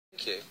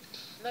Thank you.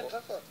 No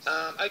problem.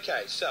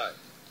 Okay, so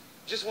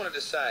just wanted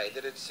to say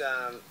that it's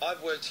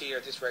I've worked here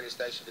at this radio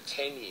station for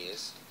 10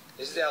 years.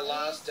 This is our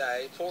last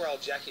day. Poor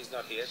old Jackie's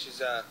not here.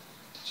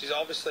 She's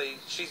obviously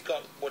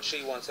got what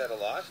she wants out of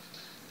life.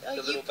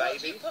 The little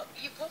baby.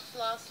 You popped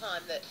last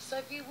time that,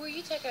 Sophie, will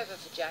you take over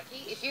for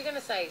Jackie? If you're going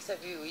to say,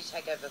 Sophie, will you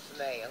take over for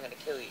me, I'm going to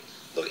kill you.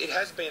 Look, it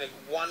has been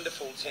a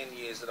wonderful 10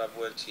 years that I've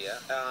worked here,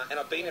 and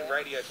I've been in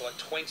radio for like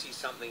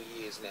 20-something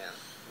years now.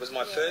 It was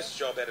my first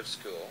job out of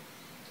school.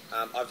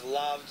 I've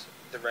loved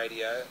the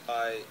radio.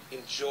 I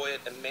enjoy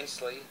it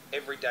immensely.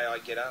 Every day I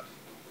get up.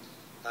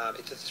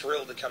 It's a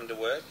thrill to come to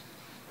work.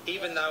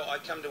 Even though I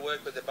come to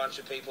work with a bunch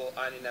of people,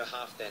 I only know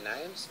half their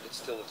names. It's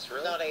still a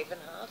thrill. Not even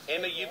half.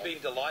 Emma, you've been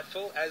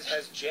delightful, as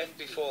has Jeff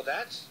before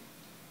that.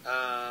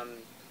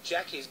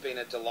 Jackie's been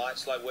a delight.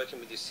 It's like working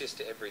with your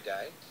sister every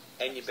day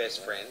and your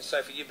best friend.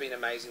 Sophie, you've been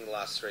amazing the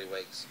last 3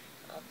 weeks.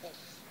 Oh, thanks.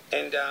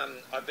 And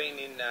I've been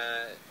in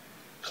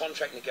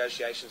contract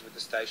negotiations with the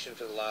station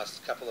for the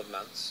last couple of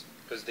months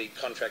because the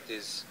contract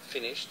is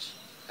finished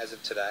as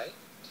of today.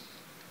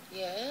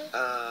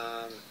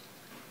 Yeah.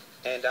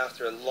 And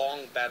after a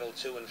long battle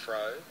to and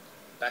fro,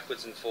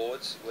 backwards and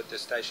forwards with the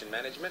station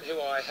management, who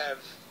I have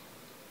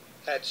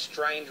had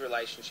strained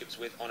relationships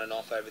with on and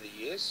off over the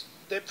years,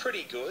 they're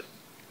pretty good.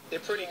 They're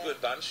a pretty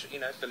good bunch, you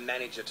know, for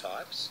manager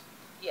types.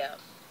 Yeah.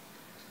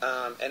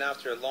 And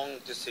after a long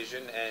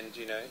decision and,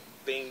 you know,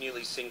 being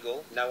newly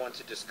single, no one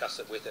to discuss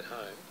it with at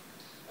home.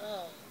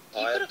 Oh,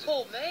 you could have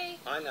called me.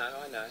 I know.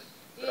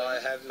 But I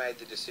have made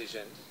the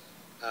decision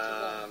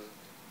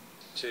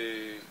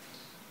to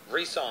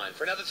re-sign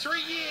for another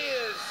 3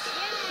 years.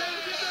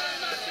 Thank you very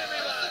much,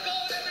 everyone.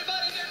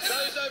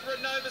 Those over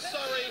at Nova,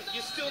 sorry,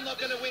 you're still not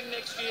going to win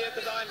next year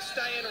because I'm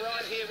staying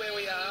right here where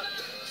we are.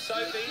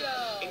 Sophie,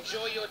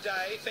 enjoy your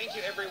day. Thank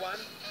you, everyone.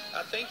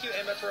 Thank you,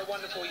 Emma, for a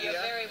wonderful year.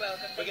 You're very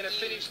welcome. We're going to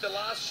finish the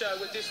last show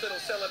with this little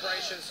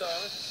celebration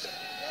song.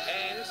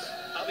 And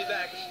I'll be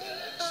back.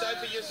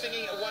 Sophie, you're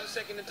singing at 1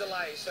 second of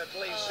delay, so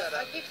please shut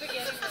up. I keep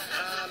forgetting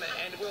that.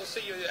 And we'll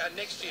see you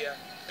next year.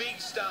 Big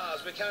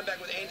stars. We're coming back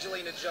with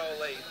Angelina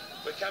Jolie.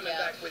 We're coming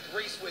back with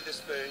Reese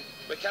Witherspoon.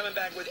 We're coming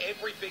back with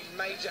every big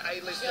major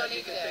A-lister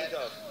you can think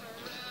of.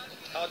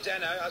 Oh,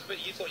 Dano,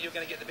 but you thought you were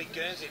going to get the big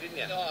Guernsey, didn't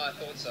you? No, I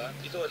thought so.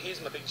 You thought,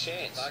 here's my big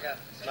chance. Bugger.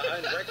 My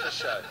own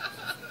breakfast show.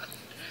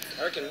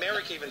 I reckon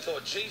Merrick even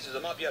thought, Jesus, I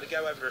might be able to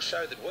go over to a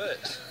show that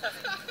works.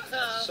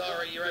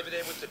 Sorry, you're over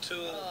there with the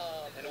tool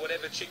and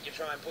whatever chick you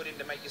try and put in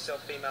to make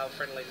yourself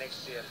female-friendly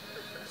next year.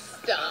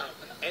 Stop.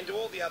 And to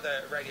all the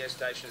other radio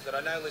stations that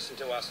I know listen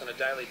to us on a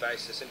daily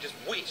basis and just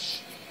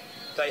wish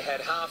they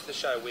had half the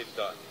show we've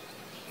got.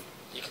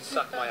 You can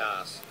suck my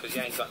ass, because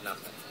you ain't got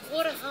nothing.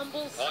 What a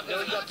humble Oh,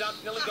 Nelly got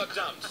dumped.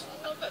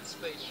 I love that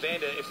speech.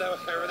 Vander, if they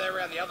were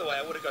around the other way,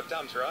 I would have got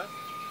dumped, right?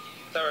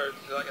 If they were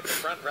like at the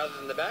front rather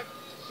than the back.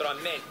 But I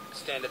meant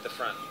stand at the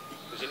front,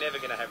 because you're never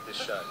going to have this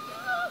show.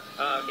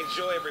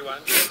 Enjoy,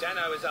 everyone.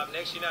 Dano is up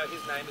next. You know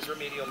his name is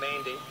Remedial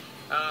Mandy.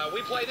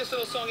 We play this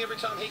little song every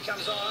time he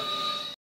comes on.